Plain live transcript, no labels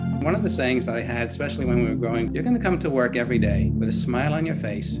One of the sayings that I had, especially when we were growing, you're going to come to work every day with a smile on your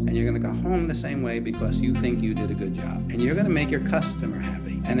face, and you're going to go home the same way because you think you did a good job, and you're going to make your customer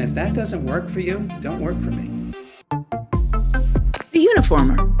happy. And if that doesn't work for you, don't work for me. The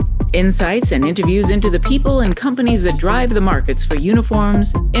Uniformer. Insights and interviews into the people and companies that drive the markets for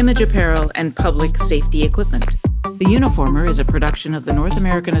uniforms, image apparel, and public safety equipment. The Uniformer is a production of the North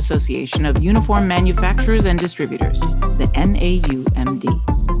American Association of Uniform Manufacturers and Distributors, the NAUMD.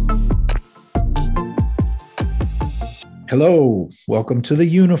 Hello, welcome to The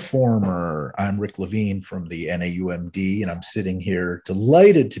Uniformer. I'm Rick Levine from the NAUMD, and I'm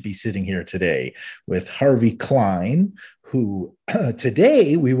delighted to be sitting here today with Harvey Klein, who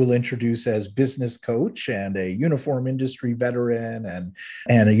today we will introduce as business coach and a uniform industry veteran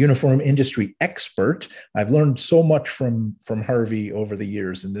and a uniform industry expert. I've learned so much from Harvey over the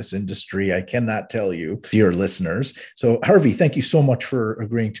years in this industry. I cannot tell you, dear listeners. So Harvey, thank you so much for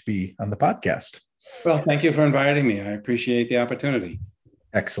agreeing to be on the podcast. Well, thank you for inviting me. I appreciate the opportunity.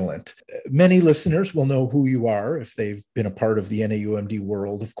 Excellent. Many listeners will know who you are if they've been a part of the NAUMD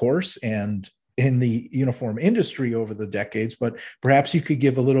world, of course, and in the uniform industry over the decades, but perhaps you could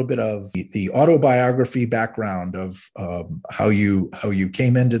give a little bit of the autobiography background of how you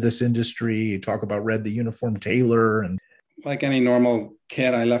came into this industry, talk about Red the Uniform Tailor. And like any normal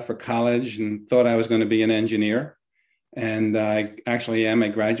kid, I left for college and thought I was going to be an engineer. And I actually am a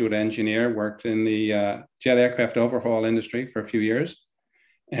graduate engineer, worked in the jet aircraft overhaul industry for a few years.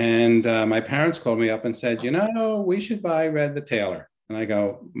 And my parents called me up and said, we should buy Red the Tailor. And I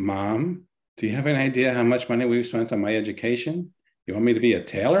go, Mom, do you have any idea how much money we've spent on my education? You want me to be a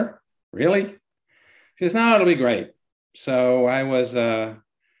tailor? Really? She says, no, it'll be great. So I was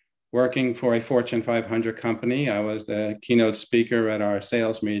working for a Fortune 500 company. I was the keynote speaker at our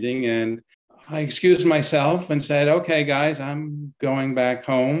sales meeting, and I excused myself and said, okay, guys, I'm going back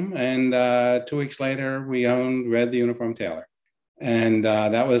home. And 2 weeks later, we owned Red the Uniform Tailor. And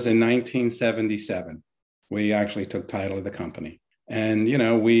that was in 1977. We actually took title of the company. And,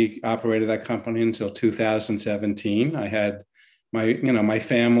 we operated that company until 2017. I had my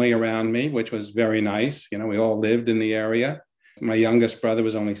family around me, which was very nice. We all lived in the area. My youngest brother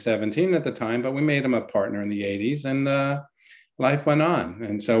was only 17 at the time, but we made him a partner in the 80s. And life went on.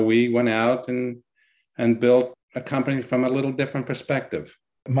 And so we went out and built a company from a little different perspective.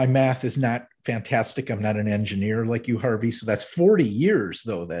 My math is not fantastic. I'm not an engineer like you, Harvey. So that's 40 years,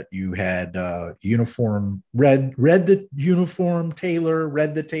 though, that you had uniform, Red the Uniform Tailor,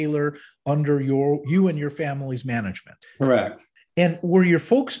 Red the Tailor under you and your family's management. Correct. And were your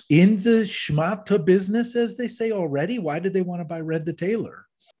folks in the schmata business, as they say, already? Why did they want to buy Red the Tailor?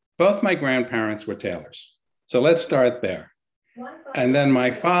 Both my grandparents were tailors. So let's start there. And then my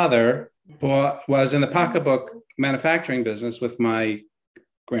father was in the pocketbook manufacturing business with my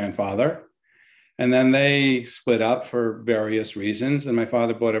grandfather. And then they split up for various reasons. And my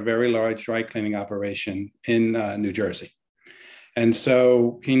father bought a very large dry cleaning operation in New Jersey. And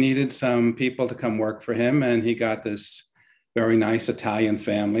so he needed some people to come work for him. And he got this very nice Italian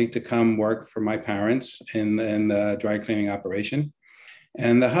family to come work for my parents in the dry cleaning operation.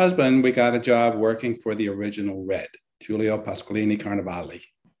 And the husband, we got a job working for the original Red, Giulio Pasqualini Carnevali.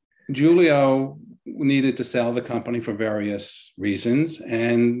 Giulio needed to sell the company for various reasons.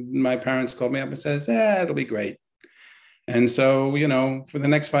 And my parents called me up and says, it'll be great. And so, for the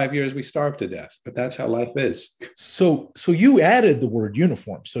next 5 years, we starved to death, but that's how life is. So you added the word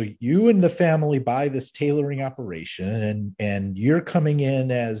uniform. So you and the family buy this tailoring operation, and you're coming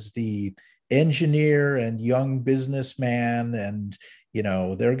in as the engineer and young businessman, and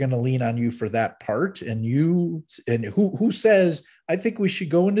they're going to lean on you for that part. And who says, I think we should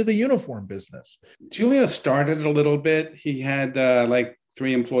go into the uniform business? Giulio started a little bit. He had like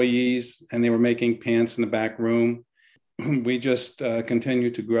 3 employees, and they were making pants in the back room. We just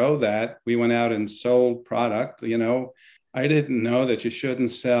continued to grow that. We went out and sold product. I didn't know that you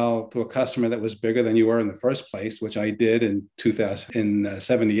shouldn't sell to a customer that was bigger than you were in the first place, which I did in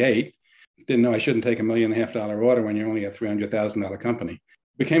 1978. Didn't know I shouldn't take $1.5 million order when you're only a $300,000 company.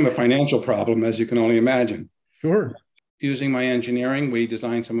 Became a financial problem, as you can only imagine. Sure. Using my engineering, we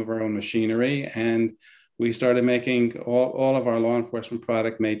designed some of our own machinery, and we started making all of our law enforcement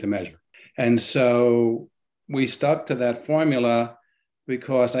product made to measure. And so we stuck to that formula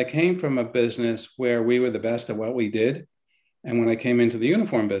because I came from a business where we were the best at what we did. And when I came into the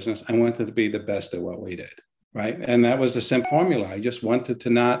uniform business, I wanted to be the best at what we did, right? And that was the simple formula. I just wanted to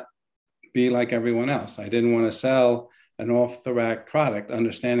not be like everyone else. I didn't want to sell an off-the-rack product,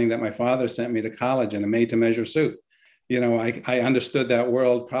 understanding that my father sent me to college in a made-to-measure suit. I understood that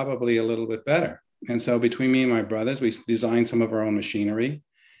world probably a little bit better. And so between me and my brothers, we designed some of our own machinery.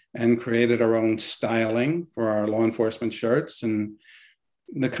 and created our own styling for our law enforcement shirts. And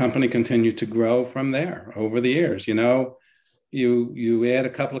the company continued to grow from there over the years. You add a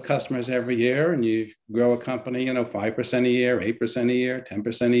couple of customers every year and you grow a company, 5% a year, 8% a year,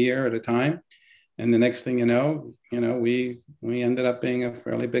 10% a year at a time. And the next thing we ended up being a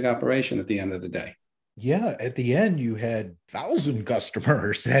fairly big operation at the end of the day. Yeah, at the end you had 1,000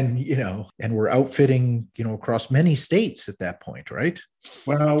 customers and we're outfitting, across many states at that point, right?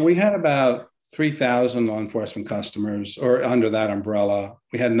 Well, we had about 3,000 law enforcement customers, or under that umbrella.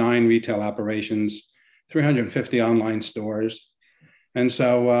 We had 9 retail operations, 350 online stores. And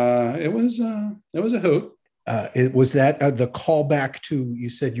so it was a hoot. It was that the callback to, you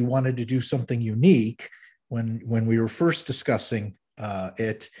said you wanted to do something unique when we were first discussing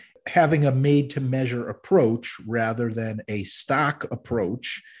it, having a made to measure approach rather than a stock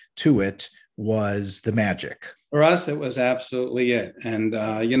approach to it was the magic. For us, it was absolutely it. And,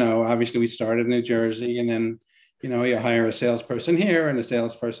 obviously we started in New Jersey, and then, you hire a salesperson here and a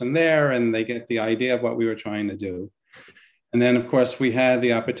salesperson there, and they get the idea of what we were trying to do. And then, of course, we had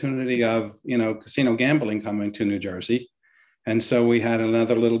the opportunity of, casino gambling coming to New Jersey. And so we had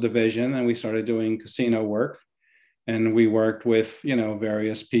another little division, and we started doing casino work. And we worked with,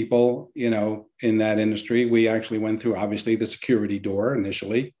 various people, in that industry. We actually went through, obviously, the security door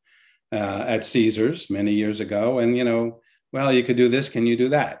initially at Caesars many years ago. And, well, you could do this. Can you do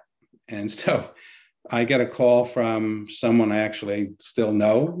that? And so I get a call from someone I actually still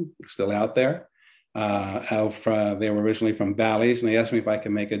know, still out there. They were originally from Bally's, and they asked me if I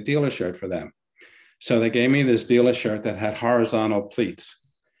could make a dealer shirt for them. So they gave me this dealer shirt that had horizontal pleats.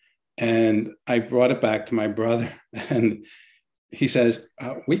 And I brought it back to my brother, and he says,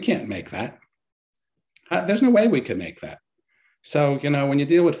 we can't make that. There's no way we can make that. So, when you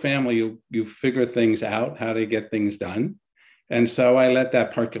deal with family, you figure things out, how to get things done. And so I let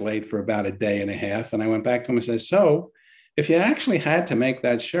that percolate for about a day and a half. And I went back to him and said, so if you actually had to make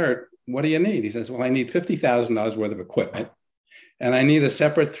that shirt, what do you need? He says, well, I need $50,000 worth of equipment, and I need a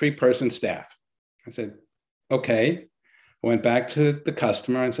separate 3-person staff. I said, okay. I went back to the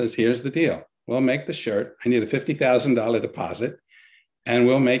customer and says, here's the deal. We'll make the shirt. I need a $50,000 deposit, and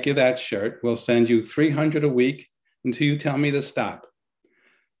we'll make you that shirt. We'll send you 300 a week until you tell me to stop.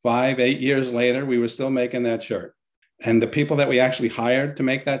 5-8 years later, we were still making that shirt. And the people that we actually hired to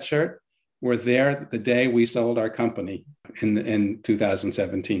make that shirt were there the day we sold our company in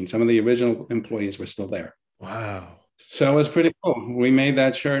 2017. Some of the original employees were still there. Wow. So it was pretty cool. We made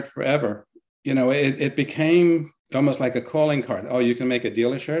that shirt forever. It became almost like a calling card. Oh, you can make a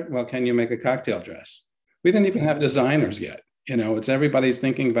dealer shirt? Well, can you make a cocktail dress? We didn't even have designers yet. It's everybody's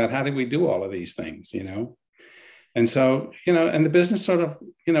thinking about how do we do all of these things, And so, and the business sort of,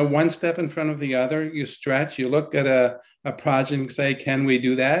 one step in front of the other, you stretch, you look at a project and say, can we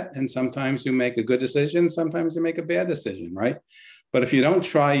do that? And sometimes you make a good decision. Sometimes you make a bad decision, right? But if you don't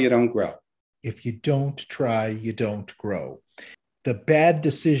try, you don't grow. If you don't try, you don't grow. The bad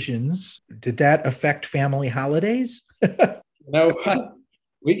decisions, did that affect family holidays?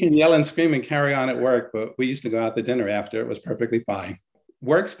 We can yell and scream and carry on at work, but we used to go out to dinner after. It was perfectly fine.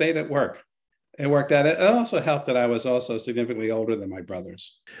 Work stayed at work. It worked out. It also helped that I was also significantly older than my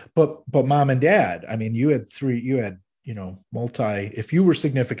brothers. But mom and dad, I mean, you had if you were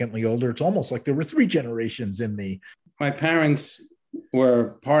significantly older, it's almost like there were 3 generations in the. My parents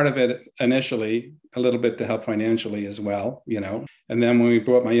were part of it initially, a little bit to help financially as well, And then when we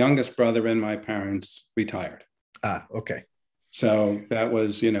brought my youngest brother in, my parents retired. Okay. So that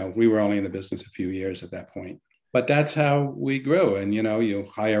was, we were only in the business a few years at that point. But that's how we grew. And, you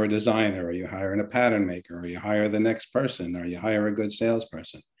hire a designer, or you hire a pattern maker, or you hire the next person, or you hire a good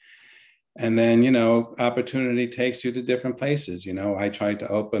salesperson. And then, opportunity takes you to different places. I tried to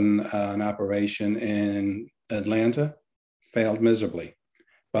open an operation in Atlanta, failed miserably.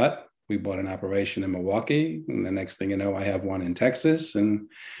 But we bought an operation in Milwaukee. And the next thing you know, I have one in Texas. And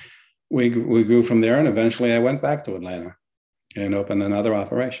we grew from there. And eventually I went back to Atlanta and opened another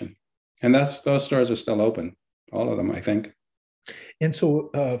operation. And those stores are still open. All of them, I think. And so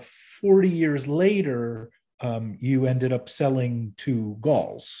 40 years later, you ended up selling to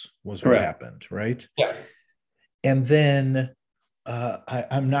Galls, was what happened, right? Yeah. And then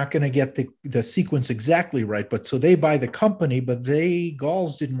I'm not going to get the sequence exactly right, but so they buy the company, but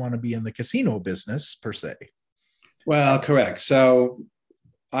Galls didn't want to be in the casino business per se. Well, correct. So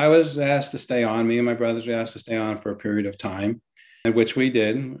I was asked to stay on, me and my brothers were asked to stay on for a period of time, which we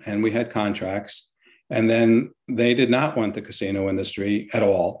did, and we had contracts. And then they did not want the casino industry at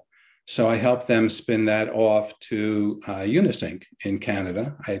all. So I helped them spin that off to Unisync in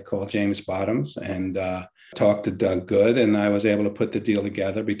Canada. I had called James Bottoms, and talked to Doug Good, and I was able to put the deal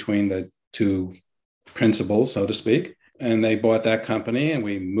together between the two principals, so to speak. And they bought that company, and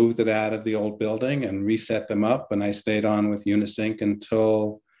we moved it out of the old building and reset them up. And I stayed on with Unisync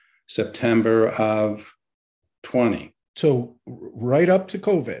until September of 20. So right up to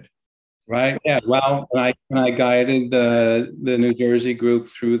COVID. Right. Yeah. Well, when I guided the New Jersey group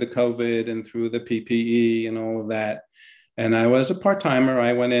through the COVID and through the PPE and all of that. And I was a part-timer.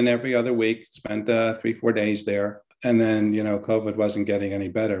 I went in every other week, spent 3-4 days there. And then, COVID wasn't getting any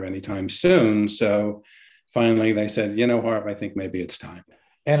better anytime soon. So finally they said, Harv, I think maybe it's time.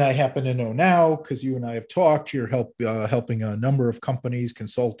 And I happen to know now, because you and I have talked, you're helping a number of companies,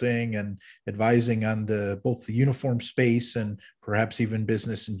 consulting and advising on both the uniform space and perhaps even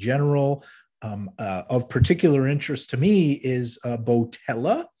business in general. Of particular interest to me is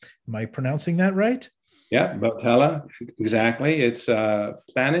Botella. Am I pronouncing that right? Yeah, Botella, exactly. It's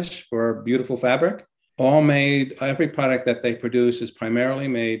Spanish for beautiful fabric. Every product that they produce is primarily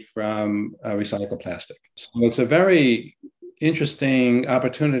made from recycled plastic. So it's a very interesting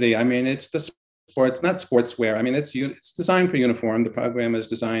opportunity. I mean, it's the sports, not sportswear. I mean, it's designed for uniform. The program is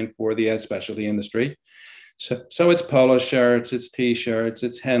designed for the ed specialty industry. So it's polo shirts, it's t-shirts,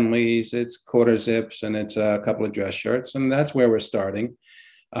 it's Henleys, it's quarter zips, and it's a couple of dress shirts. And that's where we're starting.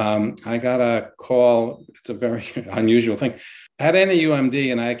 I got a call. It's a very unusual thing. At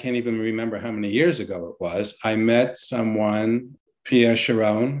NAUMD, and I can't even remember how many years ago it was, I met someone, Pierre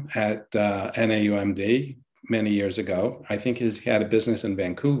Chiron, at NAUMD many years ago. I think he had a business in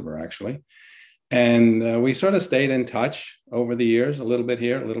Vancouver, actually. And we sort of stayed in touch over the years, a little bit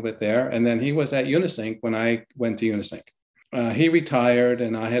here, a little bit there. And then he was at Unisync when I went to Unisync. He retired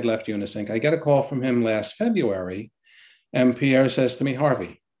and I had left Unisync. I got a call from him last February. And Pierre says to me,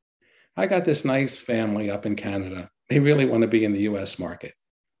 Harvey, I got this nice family up in Canada. They really want to be in the US market.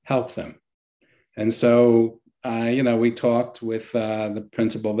 Help them. And so, we talked with the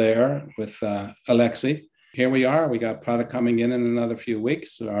principal there, with Alexi. Here we are. We got product coming in another few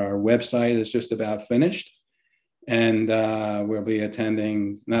weeks. Our website is just about finished. And we'll be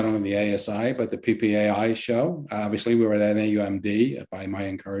attending not only the ASI, but the PPAI show. Obviously, we were at NAUMD by my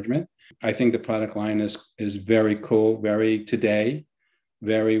encouragement. I think the product line is very cool, very today,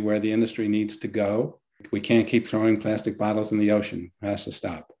 very where the industry needs to go. We can't keep throwing plastic bottles in the ocean. It has to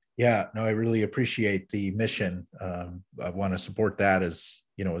stop. Yeah, no, I really appreciate the mission. I want to support that as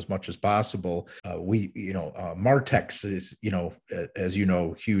much as possible. Martex is, as you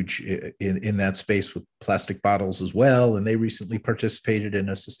know, huge in that space with plastic bottles as well. And they recently participated in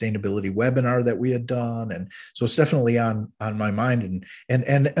a sustainability webinar that we had done. And so it's definitely on my mind. And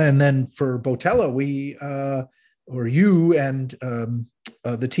then for Botella, you and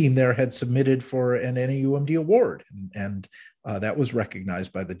the team there had submitted for an NAUMD award, and that was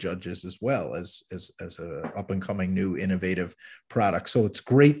recognized by the judges as well as a up and coming new innovative product. So it's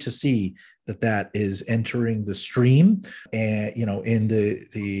great to see that is entering the stream, and in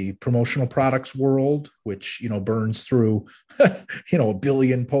the promotional products world, which burns through a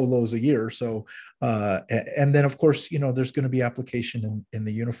billion polos a year. So and then of course there's going to be application in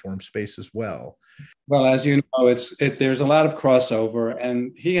the uniform space as well. Well, as you know, there's a lot of crossover,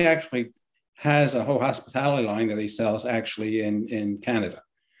 and he actually has a whole hospitality line that he sells actually in Canada.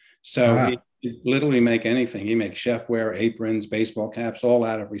 So he literally make anything. He makes chefware, aprons, baseball caps, all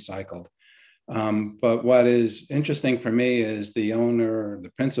out of recycled. But what is interesting for me is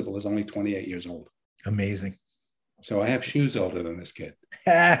the principal is only 28 years old. Amazing. So I have shoes older than this kid.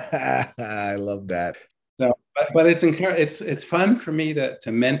 I love that. So, but it's fun for me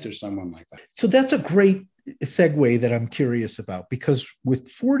to mentor someone like that. So that's a great segue that I'm curious about, because with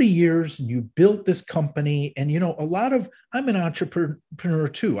 40 years and you built this company, and I'm an entrepreneur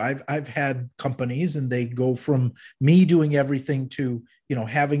too. I've had companies, and they go from me doing everything to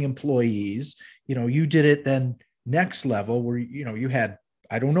having employees. You did it then next level where you had,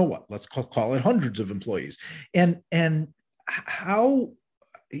 I don't know what, let's call it hundreds of employees, and how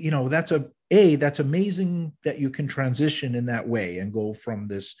that's amazing that you can transition in that way and go from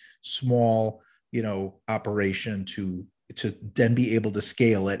this small operation to then be able to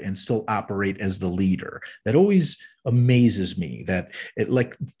scale it and still operate as the leader. That always amazes me, that it,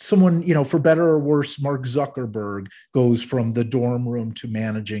 like someone, for better or worse, Mark Zuckerberg goes from the dorm room to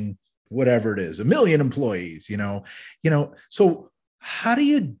managing whatever it is, 1 million employees, so how do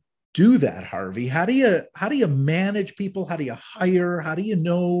you do that, Harvey? How do you manage people? How do you hire? How do you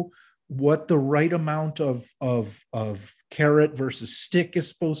know what the right amount of carrot versus stick is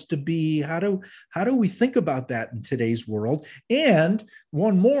supposed to be? How do we think about that in today's world? And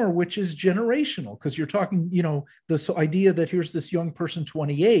one more, which is generational, because you're talking, this idea that here's this young person,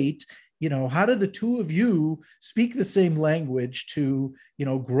 28, how do the two of you speak the same language to,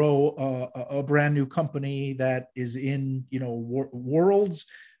 grow a brand new company that is in, worlds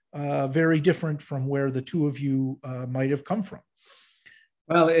very different from where the two of you might have come from?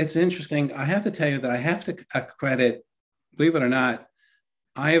 Well, it's interesting. I have to tell you that I have to credit, believe it or not,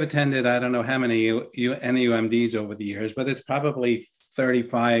 I have attended, I don't know how many NAUMDs over the years, but it's probably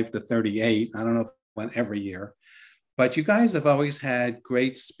 35 to 38. I don't know if it went every year. But you guys have always had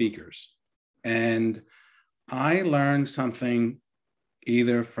great speakers. And I learned something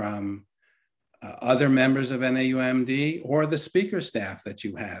either from other members of NAUMD or the speaker staff that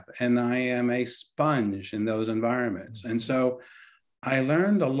you have. And I am a sponge in those environments. And so I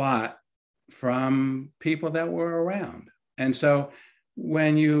learned a lot from people that were around. And so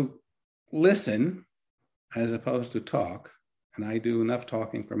when you listen, as opposed to talk, and I do enough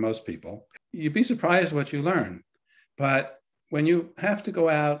talking for most people, you'd be surprised what you learn. But when you have to go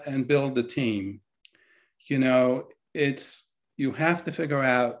out and build a team, you have to figure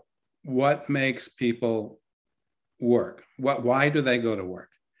out what makes people work. Why do they go to work?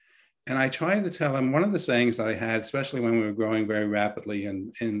 And I tried to tell them one of the sayings that I had, especially when we were growing very rapidly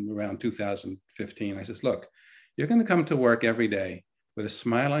in around 2015, I says, look, you're going to come to work every day with a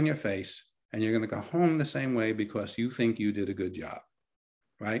smile on your face, and you're going to go home the same way because you think you did a good job,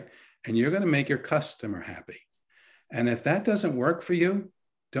 right? And you're going to make your customer happy. And if that doesn't work for you,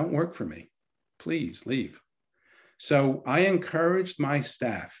 don't work for me. Please leave. So I encouraged my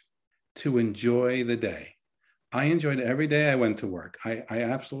staff to enjoy the day. I enjoyed every day I went to work. I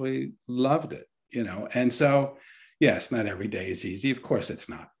absolutely loved it, And so, yes, not every day is easy. Of course it's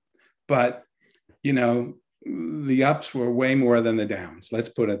not. But, the ups were way more than the downs. Let's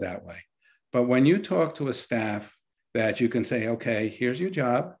put it that way. But when you talk to a staff that you can say, okay, here's your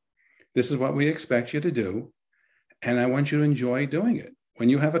job. This is what we expect you to do. And I want you to enjoy doing it. When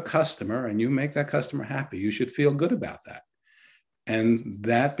you have a customer and you make that customer happy, you should feel good about that. And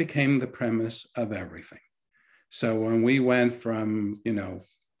that became the premise of everything. So when we went from,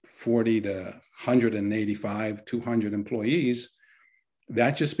 40 to 185, 200 employees,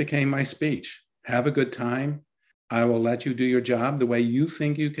 that just became my speech. Have a good time. I will let you do your job the way you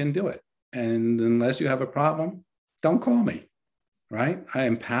think you can do it. And unless you have a problem, don't call me, right? I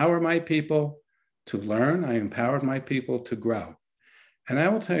empower my people to learn. I empowered my people to grow. And I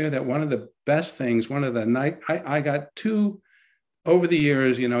will tell you that one of the best things, I got two, over the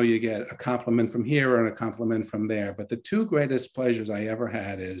years, you get a compliment from here and a compliment from there. But the two greatest pleasures I ever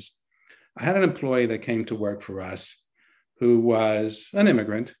had is I had an employee that came to work for us who was an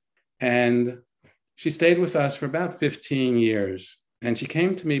immigrant. And she stayed with us for about 15 years. And she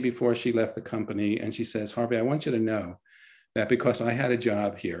came to me before she left the company. And she says, Harvey, I want you to know that because I had a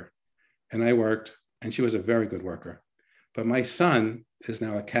job here and I worked, and she was a very good worker. But my son is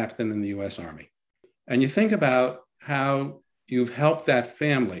now a captain in the US Army. And you think about how you've helped that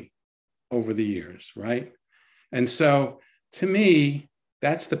family over the years, right? And so to me,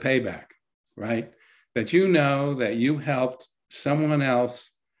 that's the payback, right? That that you helped someone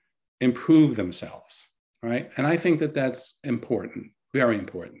else improve themselves, right? And I think that that's important, very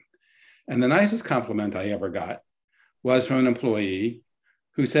important. And the nicest compliment I ever got was from an employee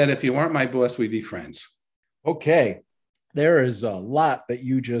who said, if you weren't my boss, we'd be friends. Okay. There is a lot that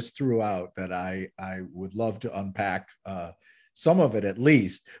you just threw out that I would love to unpack, some of it at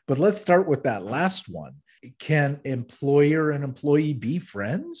least. But let's start with that last one. Can employer and employee be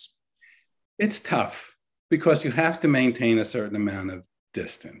friends? It's tough because you have to maintain a certain amount of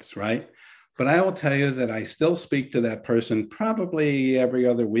distance, right? But I will tell you that I still speak to that person probably every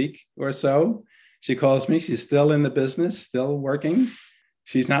other week or so. She calls me. She's still in the business, still working.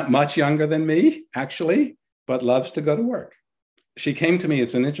 She's not much younger than me, actually, but loves to go to work. She came to me.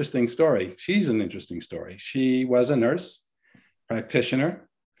 It's an interesting story. She's an interesting story. She was a nurse practitioner,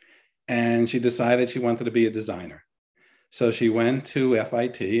 and she decided she wanted to be a designer. So she went to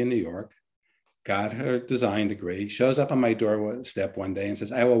FIT in New York, got her design degree, shows up on my doorstep one day and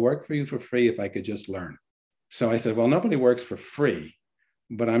says, I will work for you for free if I could just learn. So I said, well, nobody works for free,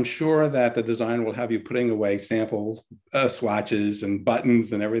 but I'm sure that the designer will have you putting away sample swatches and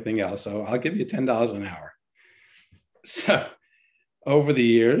buttons and everything else. So I'll give you $10 an hour. So over the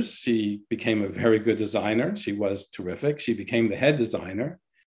years, she became a very good designer. She was terrific. She became the head designer.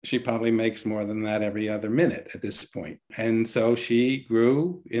 She probably makes more than that every other minute at this point. And so she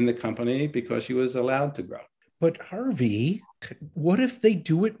grew in the company because she was allowed to grow. But Harvey, what if they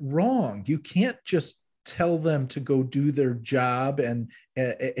do it wrong? You can't just tell them to go do their job and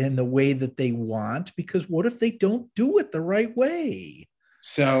in the way that they want, because what if they don't do it the right way?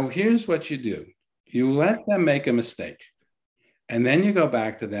 So here's what you do. You let them make a mistake, and then you go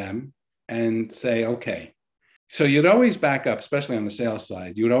back to them and say, okay. So you'd always back up, especially on the sales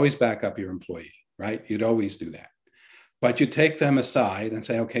side, you would always back up your employee, right? You'd always do that. But you take them aside and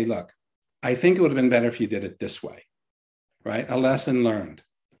say, okay, look, I think it would have been better if you did it this way, right? A lesson learned.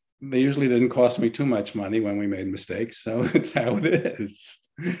 They usually didn't cost me too much money when we made mistakes. So it's how it is,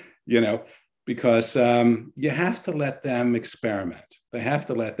 because you have to let them experiment. They have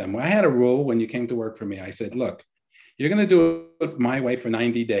to let them. I had a rule when you came to work for me. I said, look, you're going to do it my way for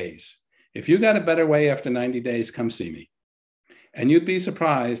 90 days. If you got a better way after 90 days, come see me. And you'd be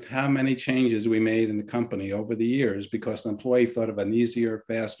surprised how many changes we made in the company over the years because the employee thought of an easier,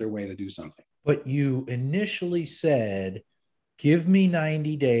 faster way to do something. But you initially said, give me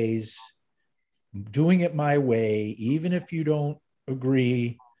 90 days, doing it my way, even if you don't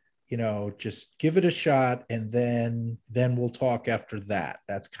agree, just give it a shot, and then we'll talk after that.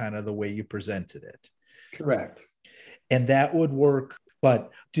 That's kind of the way you presented it. Correct. And that would work.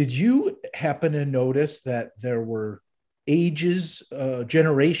 But did you happen to notice that there were ages,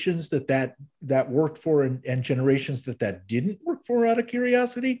 generations that worked for, and generations that didn't work for, out of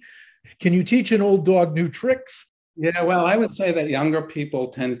curiosity? Can you teach an old dog new tricks? Yeah, well, I would say that younger people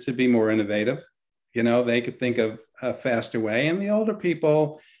tend to be more innovative. They could think of a faster way. And the older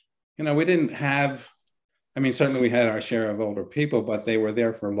people, we didn't have, certainly we had our share of older people, but they were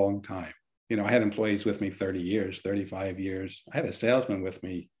there for a long time. I had employees with me 30 years, 35 years. I had a salesman with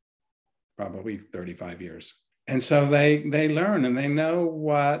me probably 35 years. And so they learn, and they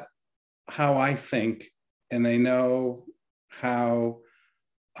know how I think, and they know how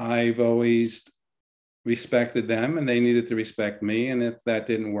I've always respected them, and they needed to respect me. And if that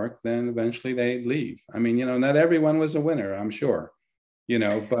didn't work, then eventually they'd leave. Not everyone was a winner, I'm sure,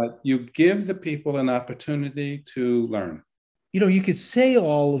 but you give the people an opportunity to learn. You could say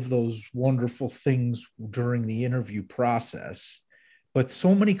all of those wonderful things during the interview process, but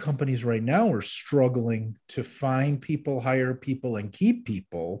so many companies right now are struggling to find people, hire people, and keep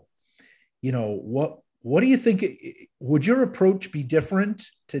people. What do you think? Would your approach be different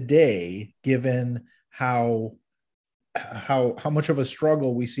today, given how much of a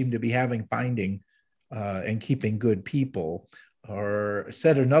struggle we seem to be having finding and keeping good people? Or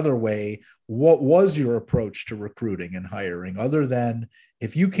said another way, what was your approach to recruiting and hiring, other than,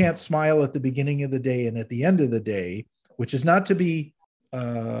 if you can't smile at the beginning of the day and at the end of the day, which is not to be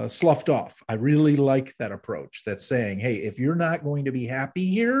sloughed off. I really like that approach. That's saying, hey, if you're not going to be happy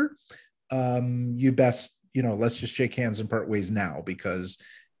here, you best, let's just shake hands and part ways now, because,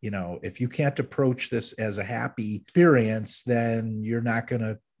 if you can't approach this as a happy experience, then you're not going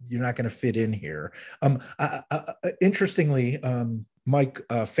to fit in here. Interestingly, Mike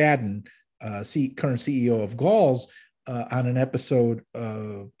Fadden, current CEO of Galls, on an episode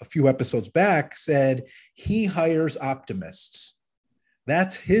a few episodes back, said he hires optimists.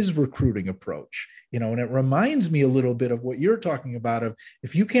 That's his recruiting approach, and it reminds me a little bit of what you're talking about. Of,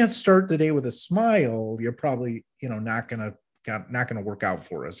 if you can't start the day with a smile, you're probably, not going to work out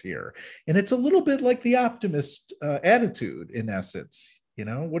for us here. And it's a little bit like the optimist attitude in essence.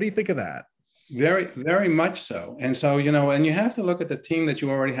 What do you think of that? Very, very much so. And so, and you have to look at the team that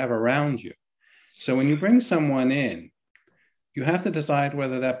you already have around you. So when you bring someone in, you have to decide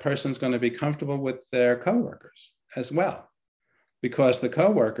whether that person's going to be comfortable with their coworkers as well. Because the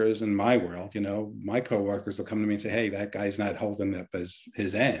coworkers in my world, my coworkers will come to me and say, hey, that guy's not holding up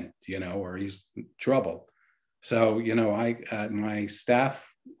his end, or he's in trouble. So, my staff,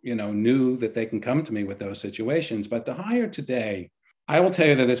 knew that they can come to me with those situations. But to hire today, I will tell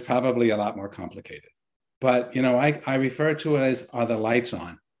you that it's probably a lot more complicated. But, I refer to it as, are the lights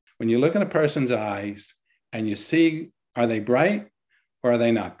on? When you look in a person's eyes and you see, are they bright or are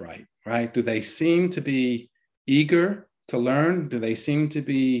they not bright, right? Do they seem to be eager to learn? Do they seem to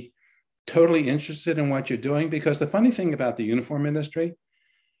be totally interested in what you're doing? Because the funny thing about the uniform industry,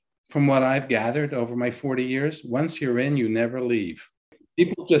 from what I've gathered over my 40 years, once you're in, you never leave.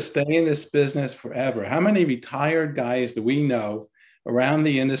 People just stay in this business forever. How many retired guys do we know around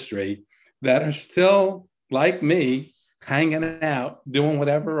the industry that are still, like me, hanging out, doing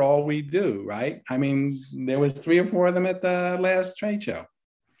whatever all we do, right? There was 3 or 4 of them at the last trade show.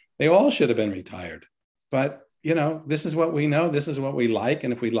 They all should have been retired. But, this is what we know. This is what we like.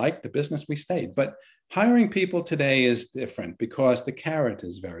 And if we like the business, we stayed. But hiring people today is different because the carrot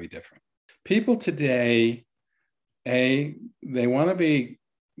is very different. People today, they want to be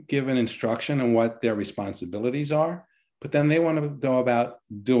given instruction on what their responsibilities are, but then they want to go about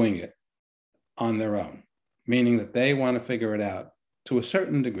doing it on their own, meaning that they want to figure it out to a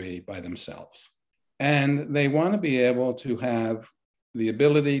certain degree by themselves. And they want to be able to have the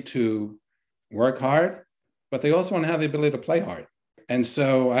ability to work hard, but they also want to have the ability to play hard. And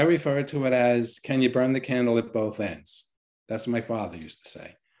so I refer to it as, can you burn the candle at both ends? That's what my father used to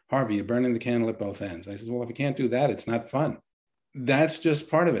say. Harvey, you're burning the candle at both ends. I said, well, if you can't do that, it's not fun. That's just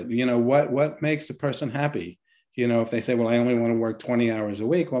part of it. What makes a person happy? If they say, well, I only want to work 20 hours a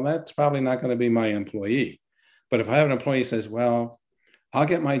week, well, that's probably not going to be my employee. But if I have an employee who says, well, I'll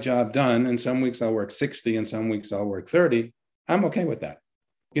get my job done, and some weeks I'll work 60 and some weeks I'll work 30, I'm okay with that.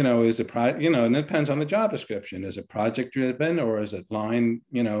 Is it and it depends on the job description. Is it project driven, or is it line,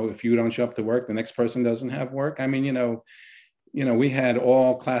 if you don't show up to work, the next person doesn't have work? I mean, we had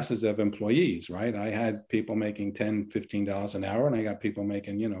all classes of employees, right? I had people making $10, $15 an hour, and I got people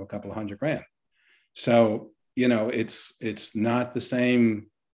making, a couple of $100,000. So, it's not the same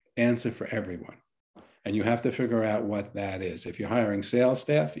answer for everyone. And you have to figure out what that is. If you're hiring sales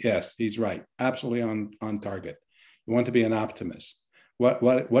staff, yes, he's right. Absolutely on target. You want to be an optimist.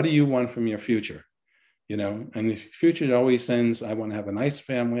 What do you want from your future? And the future always sends, I want to have a nice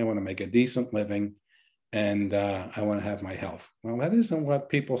family. I want to make a decent living. And I want to have my health. Well, that isn't what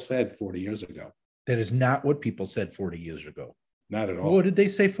people said 40 years ago. That is not what people said 40 years ago. Not at all. What did they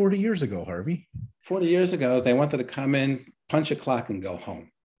say 40 years ago, Harvey? 40 years ago, they wanted to come in, punch a clock, and go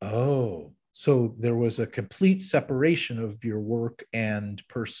home. Oh, so there was a complete separation of your work and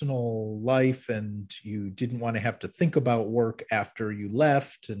personal life, and you didn't want to have to think about work after you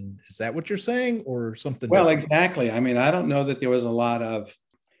left. And is that what you're saying, or something? Well, different? exactly. I mean, I don't know that there was a lot of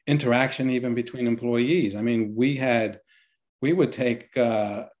interaction even between employees. I mean, we would take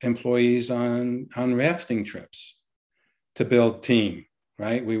employees on rafting trips to build team,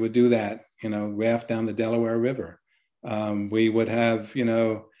 right? We would do that, raft down the Delaware River. We would have,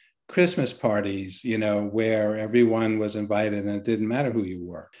 Christmas parties, where everyone was invited and it didn't matter who you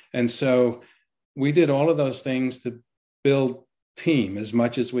were. And so we did all of those things to build team as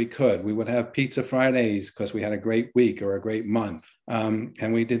much as we could. We would have pizza Fridays because we had a great week or a great month.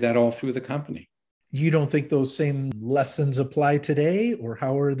 And we did that all through the company. You don't think those same lessons apply today, or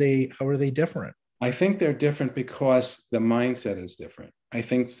how are they different? I think they're different because the mindset is different. I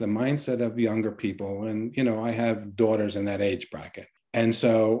think the mindset of younger people, and, I have daughters in that age bracket. And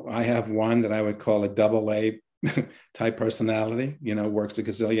so I have one that I would call a AA type personality, works a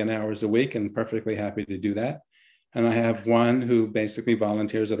gazillion hours a week and perfectly happy to do that. And I have one who basically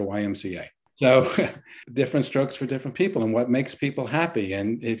volunteers at a YMCA. So different strokes for different people and what makes people happy.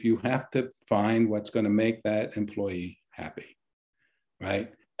 And if you have to find what's going to make that employee happy,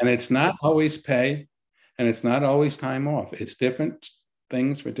 right? And it's not always pay, and it's not always time off. It's different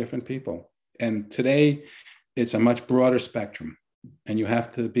things for different people. And today it's a much broader spectrum. And you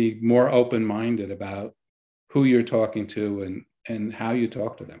have to be more open-minded about who you're talking to and how you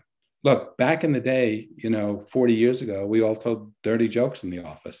talk to them. Look, back in the day, 40 years ago, we all told dirty jokes in the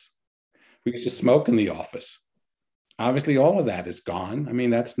office. We used to smoke in the office. Obviously, all of that is gone. I mean,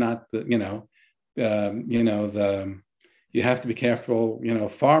 that's not you have to be careful,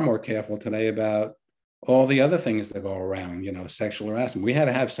 far more careful today about all the other things that go around, sexual harassment. We had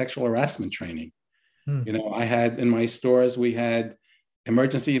to have sexual harassment training. I had in my stores, we had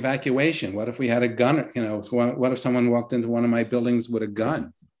emergency evacuation. What if we had a gun? What if someone walked into one of my buildings with a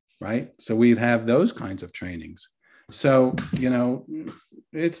gun, right? So we'd have those kinds of trainings. So,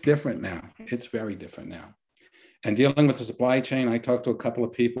 it's different now. It's very different now. And dealing with the supply chain, I talked to a couple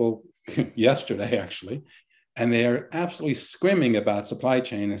of people yesterday, actually, and they're absolutely screaming about supply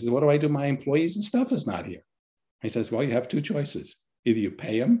chain. I said, what do I do? My employees and stuff is not here. He says, well, you have two choices. Either you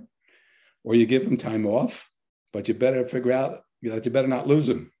pay them or you give them time off, but you better figure out that you better not lose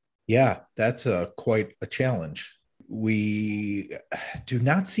them. Yeah, that's quite a challenge. We do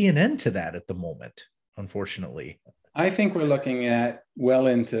not see an end to that at the moment, unfortunately. I think we're looking at well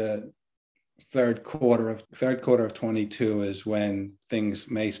into third quarter of 22 is when things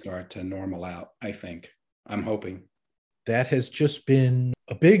may start to normal out, I think. I'm hoping. That has just been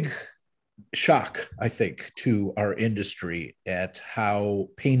a big shock, I think, to our industry at how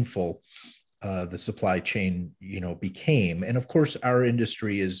painful the supply chain, became. And of course, our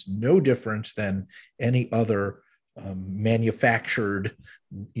industry is no different than any other manufactured,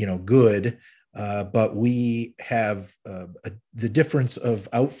 good. But we have the difference of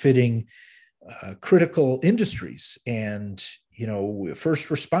outfitting critical industries and, first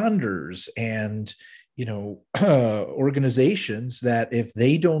responders and, organizations that if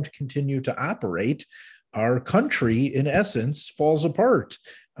they don't continue to operate, our country, in essence, falls apart.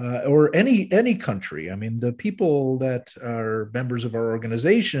 Or any country. I mean, the people that are members of our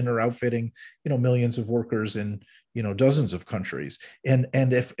organization are outfitting, millions of workers in, dozens of countries. And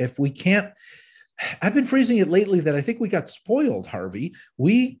if we can't I've been phrasing it lately that I think we got spoiled, Harvey.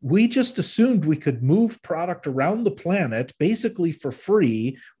 We just assumed we could move product around the planet basically for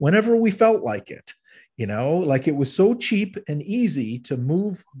free whenever we felt like it. Like it was so cheap and easy to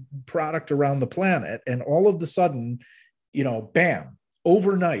move product around the planet, and all of the sudden, bam,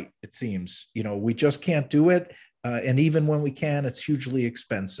 overnight, it seems, we just can't do it. And even when we can, it's hugely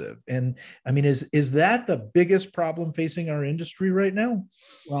expensive. And I mean, is that the biggest problem facing our industry right now?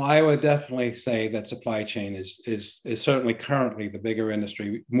 Well, I would definitely say that supply chain is certainly currently the bigger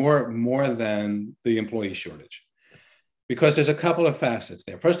industry, more than the employee shortage, because there's a couple of facets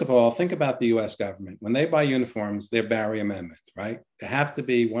there. First of all, think about the U.S. government. When they buy uniforms, they're Barry Amendment, right? They have to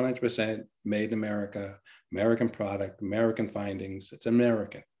be 100% made in America, American product, American findings. It's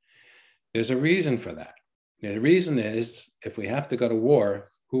American. There's a reason for that. The reason is, if we have to go to war,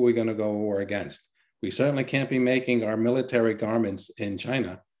 who are we going to go to war against? We certainly can't be making our military garments in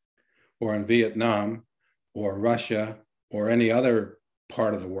China or in Vietnam or Russia or any other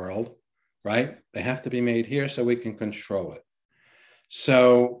part of the world, right? They have to be made here so we can control it.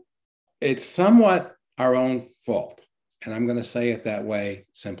 So it's somewhat our own fault. And I'm going to say it that way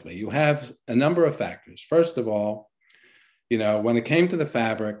simply. You have a number of factors. First of all, when it came to the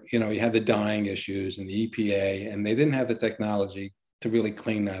fabric, you had the dyeing issues and the EPA, and they didn't have the technology to really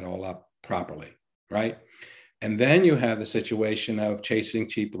clean that all up properly, right? And then you have the situation of chasing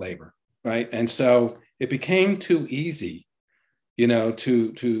cheap labor, right? And so it became too easy,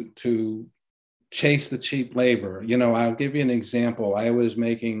 to chase the cheap labor. I'll give you an example. I was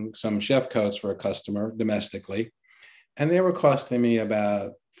making some chef coats for a customer domestically, and they were costing me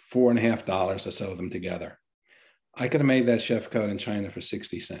about $4.50 to sew them together. I could have made that chef coat in China for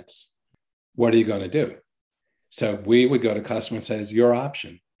 60 cents. What are you going to do? So we would go to customer and say, it's your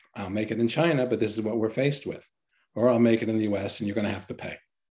option. I'll make it in China, but this is what we're faced with. Or I'll make it in the US and you're going to have to pay,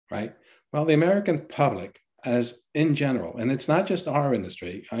 right? Well, the American public, as in general, and it's not just our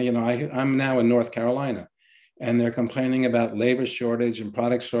industry. I'm now in North Carolina, and they're complaining about labor shortage and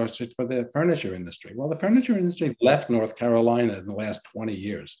product shortage for the furniture industry. Well, the furniture industry left North Carolina in the last 20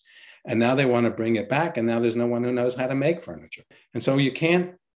 years. And now they want to bring it back. And now there's no one who knows how to make furniture. And so you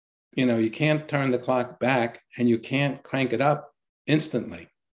can't turn the clock back, and you can't crank it up instantly.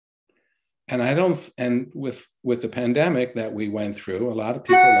 And with the pandemic that we went through, a lot of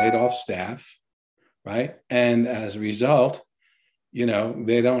people laid off staff, right? And as a result,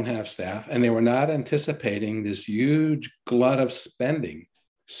 they don't have staff, and they were not anticipating this huge glut of spending.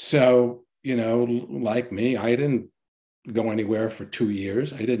 So, like me, I didn't go anywhere for 2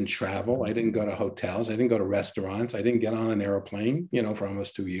 years. I didn't travel. I didn't go to hotels. I didn't go to restaurants. I didn't get on an airplane, for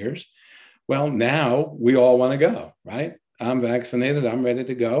almost 2 years. Well, now we all want to go, right? I'm vaccinated. I'm ready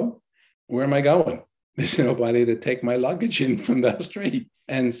to go. Where am I going? There's nobody to take my luggage in from the street.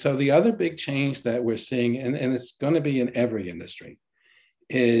 And so the other big change that we're seeing, and it's going to be in every industry,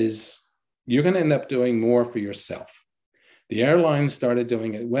 is you're going to end up doing more for yourself. The airlines started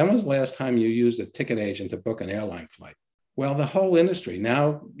doing it. When was the last time you used a ticket agent to book an airline flight? Well, the whole industry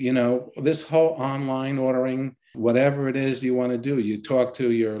now, this whole online ordering, whatever it is you want to do, you talk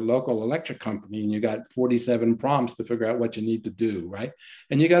to your local electric company and you got 47 prompts to figure out what you need to do, right?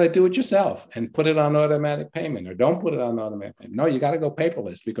 And you got to do it yourself and put it on automatic payment, or don't put it on automatic payment. No, you got to go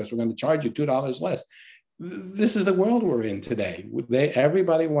paperless because we're going to charge you $2 less. This is the world we're in today.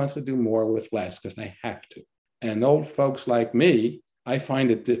 Everybody wants to do more with less because they have to. And old folks like me, I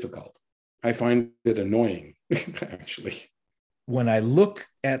find it difficult. I find it annoying, actually. When I look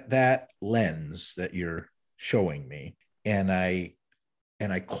at that lens that you're showing me, and I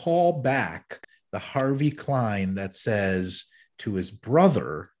call back the Harvey Klein that says to his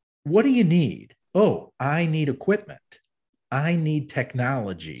brother, what do you need? Oh, I need equipment. I need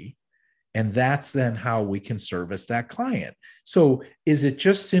technology. And that's then how we can service that client. So is it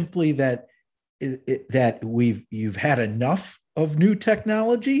just simply that you've had enough of new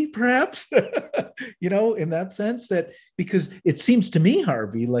technology, perhaps, in that sense, that because it seems to me,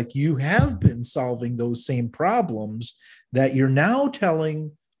 Harvey, like you have been solving those same problems that you're now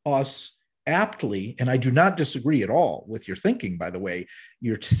telling us aptly. And I do not disagree at all with your thinking, by the way.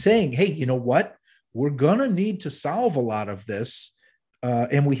 You're saying, hey, you know what? We're going to need to solve a lot of this.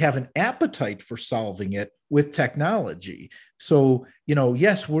 And we have an appetite for solving it with technology. So,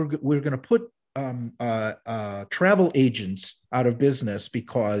 yes, we're going to put travel agents out of business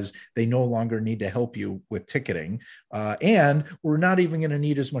because they no longer need to help you with ticketing. And we're not even going to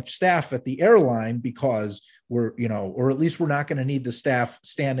need as much staff at the airline because or at least we're not going to need the staff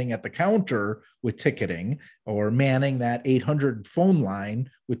standing at the counter with ticketing or manning that 800 phone line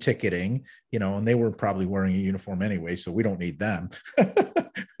with ticketing, and they were probably wearing a uniform anyway, so we don't need them.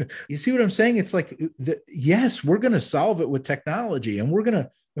 You see what I'm saying? It's like, yes, we're going to solve it with technology, and we're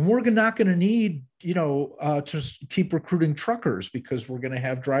not going to need, to keep recruiting truckers because we're going to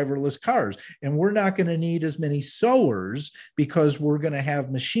have driverless cars, and we're not going to need as many sewers because we're going to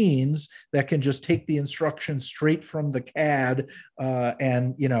have machines that can just take the instructions straight from the CAD,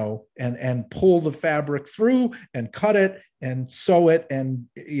 and pull the fabric through and cut it and sew it, and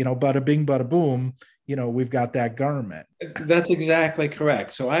bada bing, bada boom. We've got that garment. That's exactly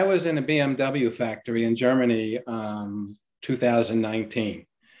correct. So I was in a BMW factory in Germany, 2019.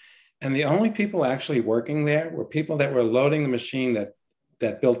 And the only people actually working there were people that were loading the machine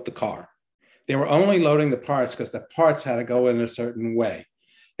that built the car. They were only loading the parts because the parts had to go in a certain way.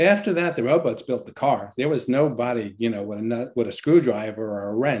 After that, the robots built the car. There was nobody, with a screwdriver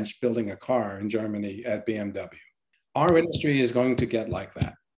or a wrench building a car in Germany at BMW. Our industry is going to get like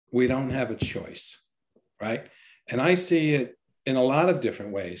that. We don't have a choice, right? And I see it in a lot of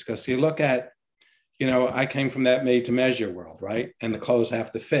different ways, because you look at, I came from that made to measure world, right? And the clothes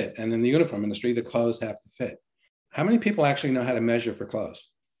have to fit. And in the uniform industry, the clothes have to fit. How many people actually know how to measure for clothes?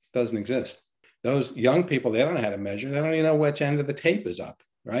 It doesn't exist. Those young people, they don't know how to measure. They don't even know which end of the tape is up,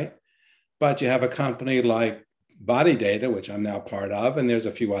 right? But you have a company like Body Data, which I'm now part of, and there's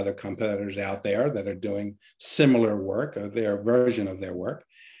a few other competitors out there that are doing similar work, or their version of their work.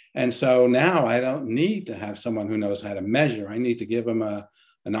 And so now I don't need to have someone who knows how to measure. I need to give them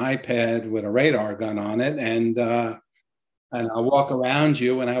an iPad with a radar gun on it, and I'll walk around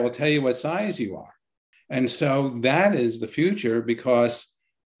you and I will tell you what size you are. And so that is the future, because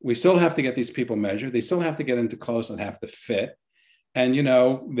we still have to get these people measured. They still have to get into clothes that have to fit. And,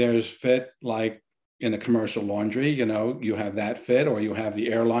 there's fit like in a commercial laundry, you have that fit, or you have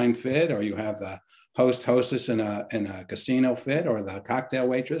the airline fit, or you have the hostess in a casino fit, or the cocktail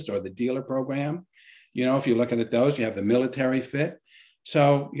waitress, or the dealer program. If you look at those, you have the military fit.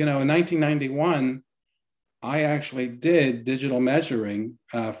 So, in 1991, I actually did digital measuring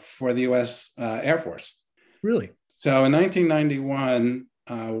for the US Air Force. Really? So in 1991,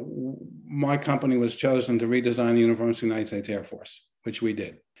 my company was chosen to redesign the uniforms for the United States Air Force, which we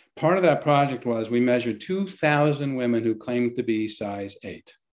did. Part of that project was we measured 2,000 women who claimed to be size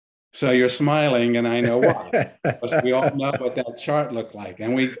 8. So you're smiling, and I know why. Because we all know what that chart looked like.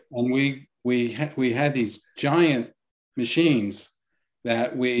 And we had these giant machines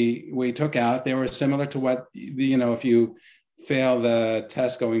that we took out. They were similar to what, if you fail the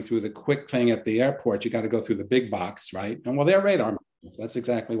test going through the quick thing at the airport, you got to go through the big box, right? And well, they're radar machines. That's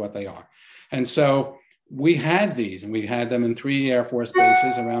exactly what they are. And so we had these, and we had them in 3 Air Force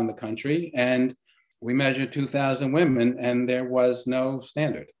bases around the country. And we measured 2,000 women, and there was no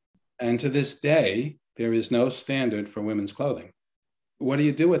standard. And to this day, there is no standard for women's clothing. What do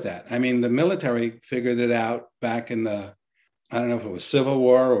you do with that? I mean, the military figured it out back in the, I don't know if it was Civil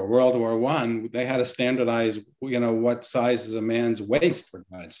War or World War I. They had to standardize, what size is a man's waist, for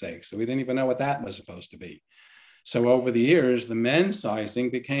God's sake. So we didn't even know what that was supposed to be. So over the years, the men's sizing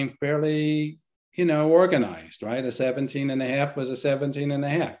became fairly, organized, right? A 17 and a half was a 17 and a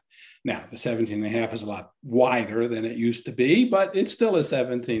half. Now, the 17 and a half is a lot wider than it used to be, but it's still a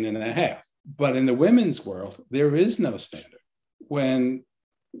 17 and a half. But in the women's world, there is no standard. When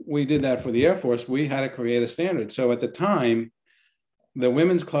we did that for the Air Force, we had to create a standard. So at the time, the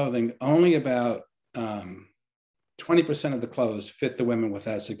women's clothing, only about 20% of the clothes fit the women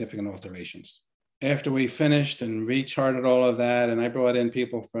without significant alterations. After we finished and recharted all of that, and I brought in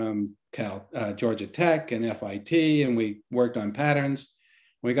people from Georgia Tech and FIT, and we worked on patterns.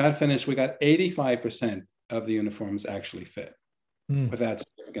 We got finished, we got 85% of the uniforms actually fit without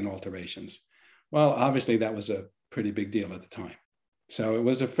significant alterations. Well, obviously that was a pretty big deal at the time. So it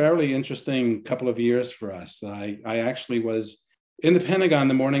was a fairly interesting couple of years for us. I actually was in the Pentagon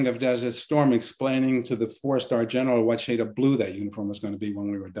the morning of Desert Storm explaining to the 4-star general what shade of blue that uniform was going to be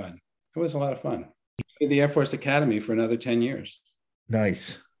when we were done. It was a lot of fun. I did the Air Force Academy for another 10 years.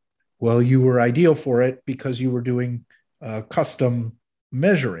 Nice. Well, you were ideal for it because you were doing custom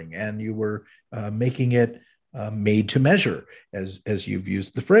measuring, and you were making it made to measure, as you've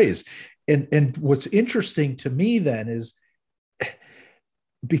used the phrase. And what's interesting to me then is,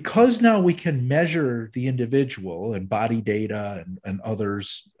 because now we can measure the individual, and Body Data and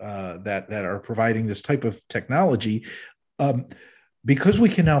others that are providing this type of technology, because we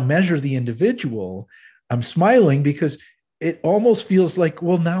can now measure the individual, I'm smiling because it almost feels like,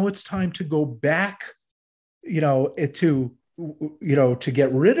 well, now it's time to go back, to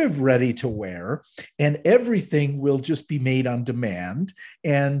get rid of ready to wear, and everything will just be made on demand.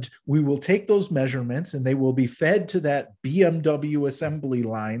 And we will take those measurements, and they will be fed to that BMW assembly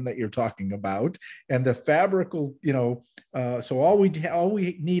line that you're talking about. And the fabric will, So all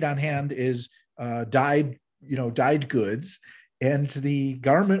we need on hand is dyed goods, and the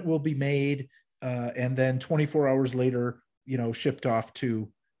garment will be made and then 24 hours later, shipped off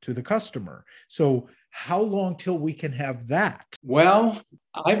to the customer. So how long till we can have that? Well,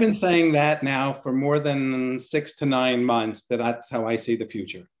 I've been saying that now for more than 6 to 9 months, that's how I see the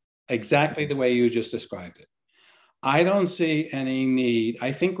future. Exactly the way you just described it. I don't see any need.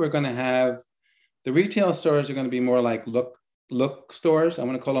 I think we're going to have, the retail stores are going to be more like look stores. I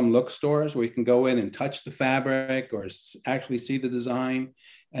want to call them look stores, where you can go in and touch the fabric or actually see the design.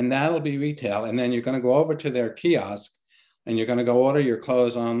 And that'll be retail. And then you're going to go over to their kiosk and you're going to go order your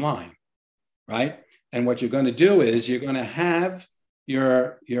clothes online, right? And what you're going to do is you're going to have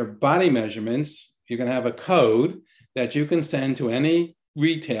your body measurements. You're going to have a code that you can send to any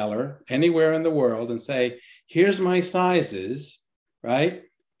retailer anywhere in the world and say, here's my sizes, right?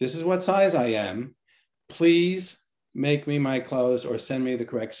 This is what size I am. Please make me my clothes or send me the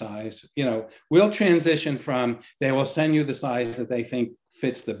correct size. We'll transition from, they will send you the size that they think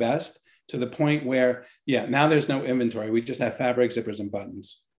fits the best, to the point where, now there's no inventory. We just have fabric, zippers, and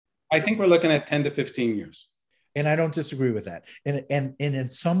buttons. I think we're looking at 10 to 15 years. And I don't disagree with that. And in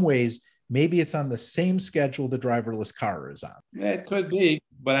some ways, maybe it's on the same schedule the driverless car is on. It could be,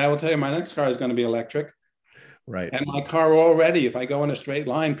 but I will tell you, my next car is going to be electric. Right. And my car already, if I go in a straight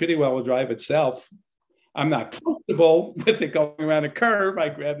line, pretty well will drive itself. I'm not comfortable with it going around a curve. I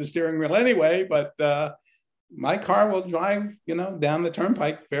grab the steering wheel anyway, but my car will drive, down the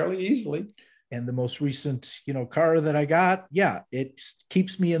turnpike fairly easily. And the most recent, car that I got, it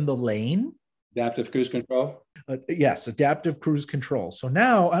keeps me in the lane. Adaptive cruise control. Yes, adaptive cruise control. So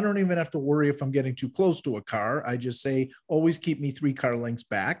now I don't even have to worry if I'm getting too close to a car. I just say, always keep me 3 car lengths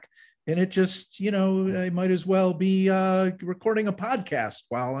back. And it just, I might as well be recording a podcast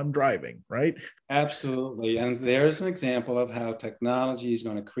while I'm driving, right? Absolutely. And there's an example of how technology is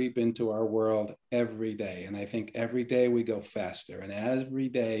going to creep into our world every day. And I think every day we go faster. And every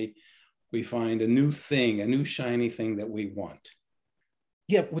day we find a new thing, a new shiny thing that we want.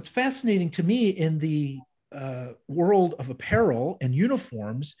 Yeah, what's fascinating to me in the world of apparel and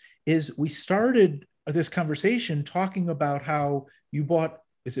uniforms is we started this conversation talking about how you bought,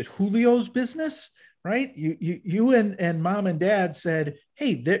 is it Julio's business, right? You and mom and dad said,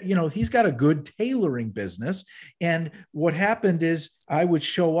 hey, he's got a good tailoring business. And what happened is I would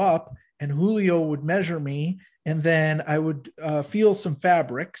show up and Julio would measure me, and then I would feel some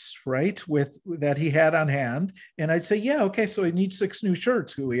fabrics, right, with that he had on hand. And I'd say, yeah, okay, so I need 6 new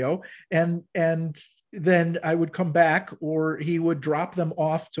shirts, Julio. And then I would come back, or he would drop them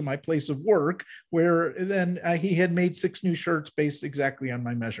off to my place of work, where then he had made 6 new shirts based exactly on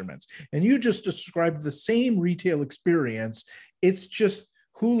my measurements. And you just described the same retail experience. It's just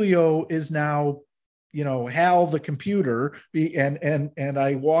Julio is now, Hal the computer, and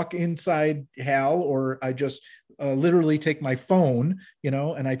I walk inside Hal, or I just literally take my phone,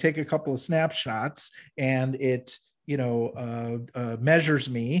 and I take a couple of snapshots, and it measures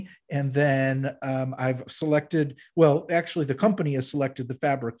me. And then I've selected, actually the company has selected the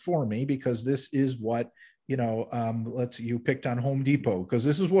fabric for me, because this is what, you picked on Home Depot, because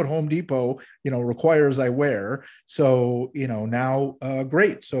this is what Home Depot, requires I wear. So, now,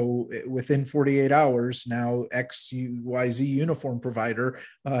 great. So within 48 hours, now XYZ uniform provider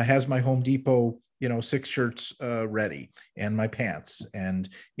has my Home Depot 6 shirts ready, and my pants, and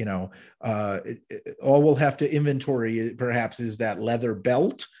all we'll have to inventory perhaps is that leather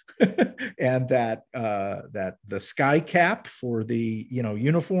belt and that the sky cap for the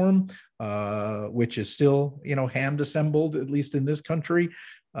uniform, which is still hand assembled, at least in this country.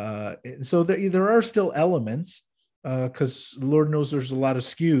 So there are still elements, because Lord knows there's a lot of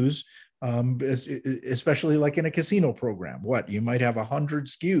SKUs. Especially like in a casino program, you might have 100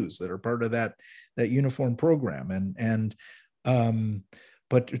 SKUs that are part of that uniform program,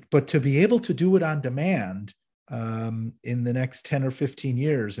 but to be able to do it on demand in the next 10 or 15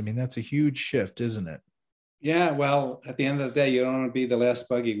 years, I mean, that's a huge shift, isn't it? Yeah, well, at the end of the day, you don't want to be the last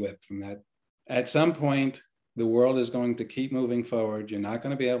buggy whip from that. At some point, the world is going to keep moving forward. You're not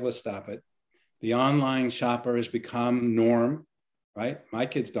going to be able to stop it. The online shopper has become norm. Right? My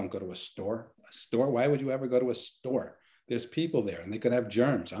kids don't go to a store. Why would you ever go to a store? There's people there and they could have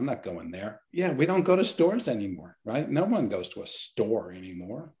germs. I'm not going there. Yeah, we don't go to stores anymore, right? No one goes to a store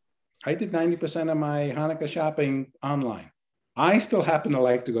anymore. I did 90% of my Hanukkah shopping online. I still happen to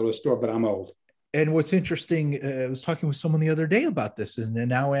like to go to a store, but I'm old. And what's interesting, I was talking with someone the other day about this, and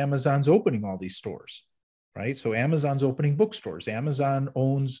now Amazon's opening all these stores, right? So Amazon's opening bookstores. Amazon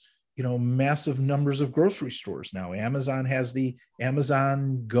owns massive numbers of grocery stores now. Amazon has the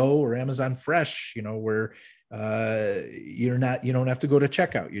Amazon Go or Amazon Fresh, where you don't have to go to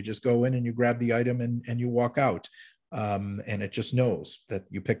checkout. You just go in and you grab the item and you walk out. And it just knows that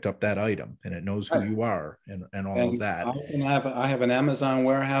you picked up that item, and it knows who Right. you are and all of And that. I have an Amazon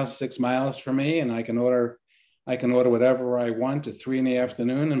warehouse 6 miles from me, and I can order whatever I want at 3 in the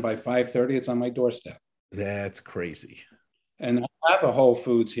afternoon, and by 5:30 it's on my doorstep. That's crazy. And I have a Whole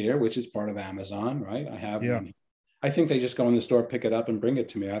Foods here, which is part of Amazon, right? I have Yeah. one. I think they just go in the store, pick it up, and bring it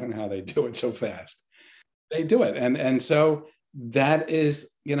to me. I don't know how they do it so fast. They do it, and so that is,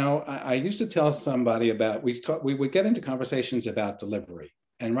 I used to tell somebody about we would get into conversations about delivery,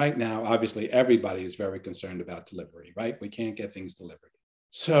 and right now, obviously, everybody is very concerned about delivery, right? We can't get things delivered.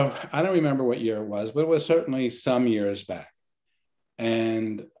 So I don't remember what year it was, but it was certainly some years back.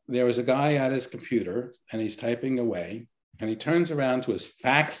 And there was a guy at his computer, and he's typing away, and he turns around to his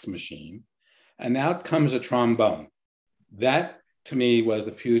fax machine, and out comes a trombone. That, to me, was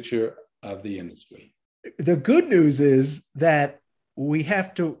the future of the industry. The good news is that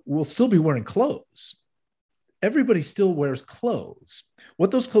we'll still be wearing clothes. Everybody still wears clothes.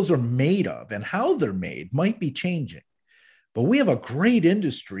 What those clothes are made of and how they're made might be changing. But we have a great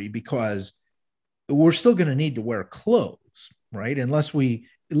industry because we're still going to need to wear clothes, right? Unless we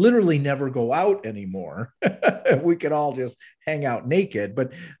literally never go out anymore. We could all just hang out naked.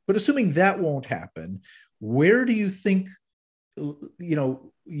 But assuming that won't happen, where do you think,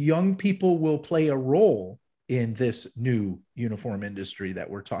 young people will play a role in this new uniform industry that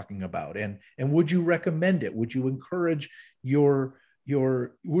we're talking about? And would you recommend it? Would you encourage your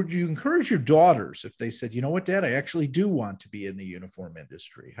daughters if they said, you know what, Dad, I actually do want to be in the uniform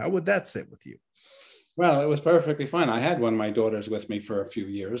industry? How would that sit with you? Well, it was perfectly fine. I had one of my daughters with me for a few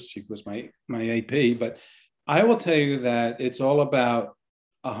years. She was my AP, but I will tell you that it's all about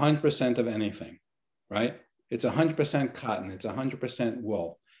 100% of anything, right? It's 100% cotton. It's 100%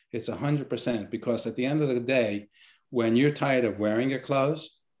 wool. It's 100%, because at the end of the day, when you're tired of wearing your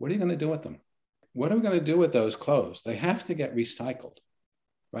clothes, what are you going to do with them? What are we going to do with those clothes? They have to get recycled,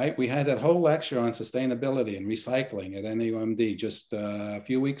 right? We had that whole lecture on sustainability and recycling at NAUMD just a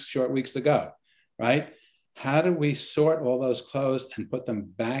few short weeks ago, right? How do we sort all those clothes and put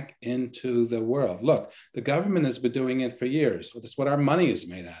them back into the world? Look, the government has been doing it for years. That's what our money is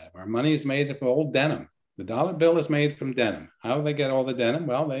made out of. Our money is made of old denim. The dollar bill is made from denim. How do they get all the denim?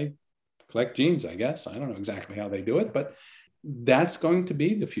 Well, they collect jeans, I guess. I don't know exactly how they do it, but that's going to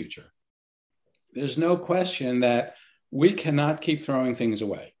be the future. There's no question that we cannot keep throwing things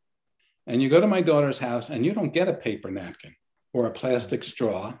away. And you go to my daughter's house and you don't get a paper napkin or a plastic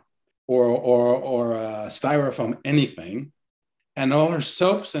straw or a styrofoam anything. And all her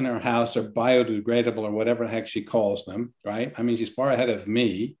soaps in her house are biodegradable or whatever the heck she calls them, right? I mean, she's far ahead of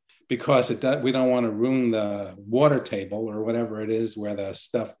me, because we don't want to ruin the water table or whatever it is where the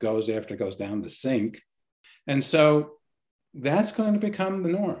stuff goes after it goes down the sink. And so that's going to become the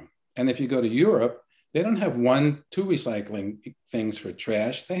norm. And if you go to Europe, they don't have 1, 2 recycling things for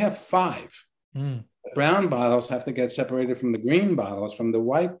trash. They have 5. The brown bottles have to get separated from the green bottles, from the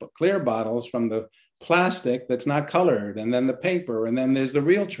white, clear bottles, from the plastic that's not colored, and then the paper, and then there's the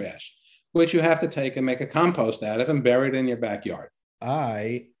real trash, which you have to take and make a compost out of and bury it in your backyard.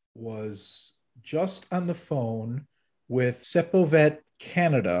 I was just on the phone with Sepovet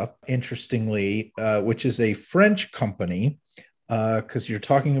Canada, interestingly, which is a French company, because you're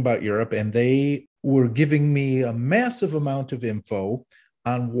talking about Europe, and they were giving me a massive amount of info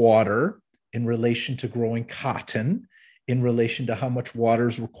on water in relation to growing cotton, in relation to how much water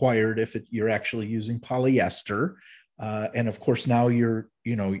is required if you're actually using polyester. And of course, now you're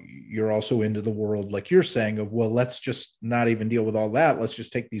also into the world, like you're saying, of, well, let's just not even deal with all that. Let's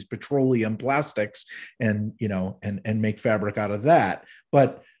just take these petroleum plastics and make fabric out of that.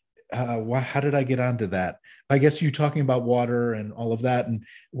 But how did I get onto that? I guess you talking about water and all of that. And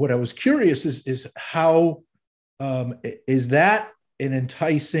what I was curious is how is that an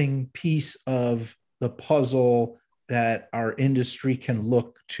enticing piece of the puzzle that our industry can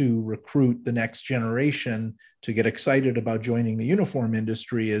look to recruit the next generation to get excited about joining the uniform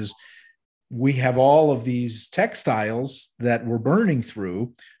industry? Is we have all of these textiles that we're burning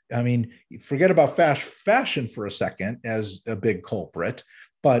through. I mean, forget about fashion for a second as a big culprit,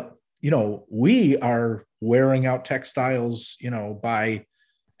 but we are wearing out textiles, by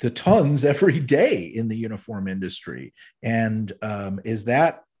the tons every day in the uniform industry. And is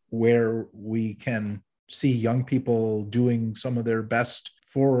that where we can see young people doing some of their best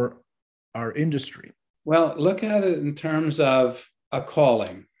for our industry? Well, look at it in terms of a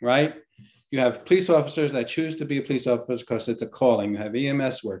calling, right? You have police officers that choose to be a police officer because it's a calling. You have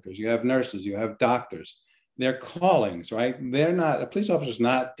EMS workers, you have nurses, you have doctors. they're callings, right? They're not, a police officer's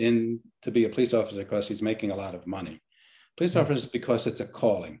not in to be a police officer because he's making a lot of money. Police officers because it's a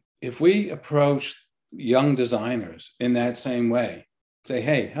calling. If we approach young designers in that same way, say,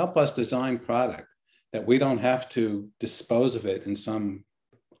 hey, help us design product that we don't have to dispose of it in some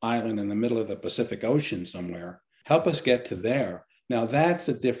island in the middle of the Pacific Ocean somewhere. Help us get to there. Now that's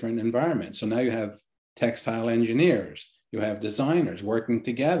a different environment. So now you have textile engineers, you have designers working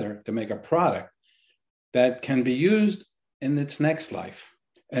together to make a product that can be used in its next life.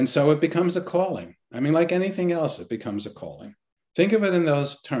 And so it becomes a calling. I mean, like anything else, it becomes a calling. Think of it in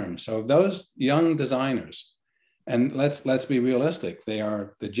those terms. So those young designers, and let's be realistic, they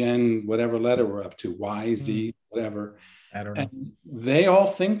are the Gen, whatever letter we're up to, Y, Z, whatever. I don't know. And they all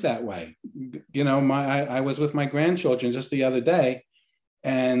think that way. You know, I was with my grandchildren just the other day,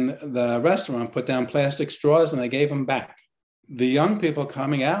 and the restaurant put down plastic straws and they gave them back. The young people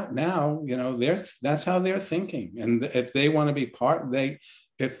coming out now, you know, that's how they're thinking. And if they want to be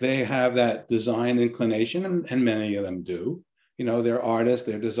if they have that design inclination, and many of them do, you know, they're artists,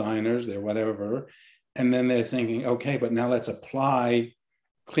 they're designers, they're whatever. And then they're thinking, okay, but now let's apply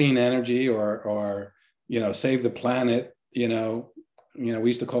clean energy or you know, save the planet. You know, we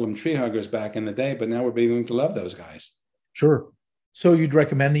used to call them tree huggers back in the day, but now we're beginning to love those guys. Sure. So you'd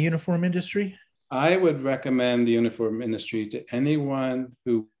recommend the uniform industry? I would recommend the uniform industry to anyone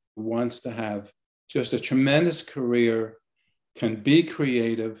who wants to have just a tremendous career, can be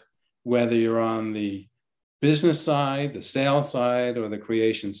creative, whether you're on the business side, the sales side, or the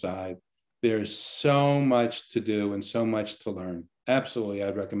creation side. There's so much to do and so much to learn. Absolutely,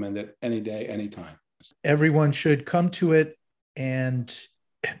 I'd recommend it any day, anytime. Everyone should come to it and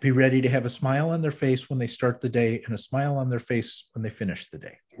be ready to have a smile on their face when they start the day and a smile on their face when they finish the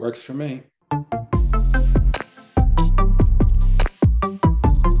day. Works for me.